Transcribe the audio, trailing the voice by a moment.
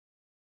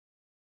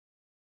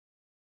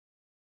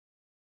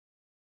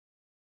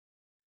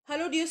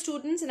Hello dear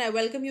students, and I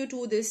welcome you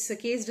to this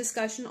case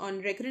discussion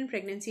on recurrent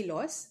pregnancy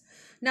loss.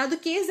 Now the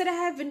case that I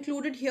have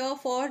included here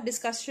for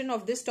discussion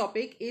of this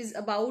topic is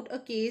about a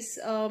case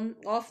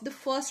of the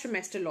first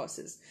trimester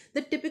losses,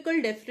 the typical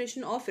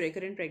definition of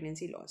recurrent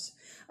pregnancy loss.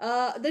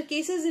 The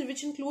cases in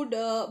which include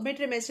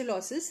mid-trimester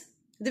losses,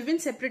 they've been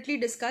separately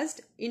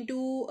discussed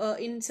into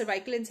in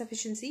cervical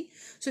insufficiency.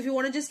 So if you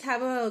want to just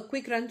have a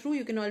quick run through,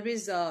 you can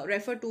always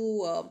refer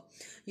to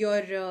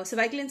your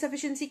cervical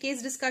insufficiency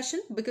case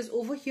discussion, because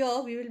over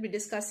here we will be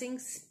discussing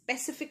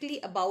specifically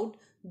about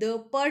the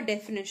per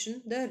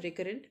definition, the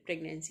recurrent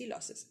pregnancy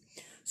losses.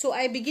 So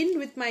I begin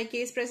with my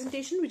case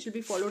presentation, which will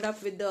be followed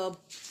up with the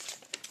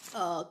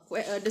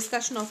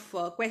discussion of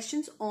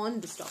questions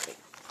on this topic.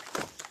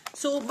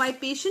 So my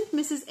patient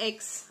Mrs.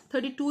 X,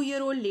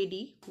 32-year-old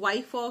lady,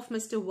 wife of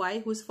Mr. Y,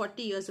 who is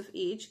 40 years of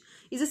age,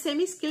 is a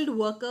semi-skilled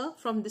worker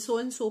from the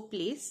so-and-so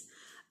place,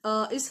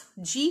 is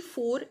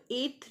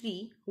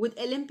G4A3 with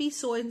LMP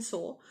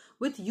so-and-so,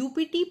 with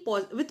UPT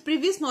with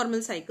previous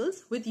normal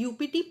cycles, with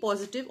UPT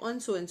positive on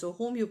so-and-so,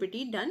 home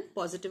UPT done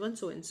positive on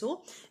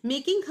so-and-so,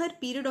 making her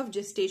period of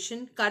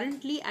gestation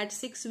currently at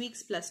 6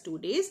 weeks plus 2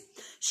 days.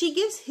 She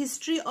gives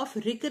history of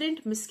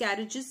recurrent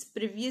miscarriages,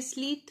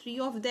 previously 3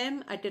 of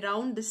them at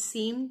around the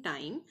same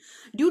time,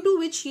 due to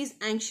which she is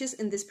anxious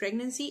in this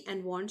pregnancy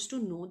and wants to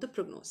know the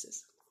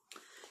prognosis.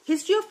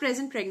 History of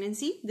present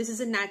pregnancy. This is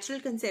a natural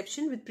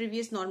conception with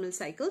previous normal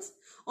cycles.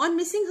 On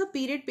missing her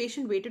period,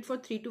 patient waited for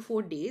 3 to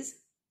 4 days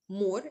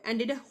more and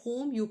did a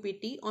home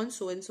UPT on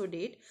so-and-so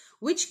date,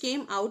 which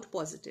came out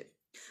positive.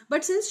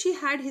 But since she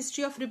had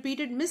history of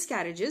repeated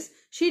miscarriages,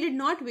 she did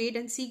not wait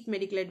and seek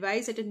medical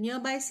advice at a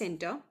nearby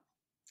center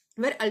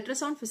where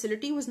ultrasound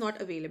facility was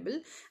not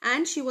available,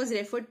 and she was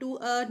referred to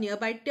a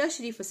nearby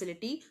tertiary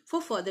facility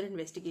for further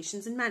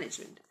investigations and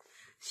management.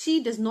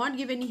 She does not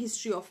give any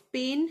history of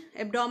pain,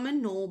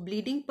 abdomen, no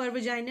bleeding per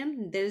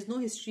vaginum. There is no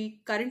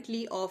history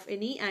currently of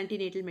any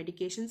antenatal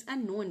medications,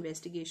 and no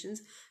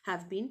investigations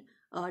have been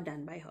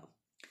done by her.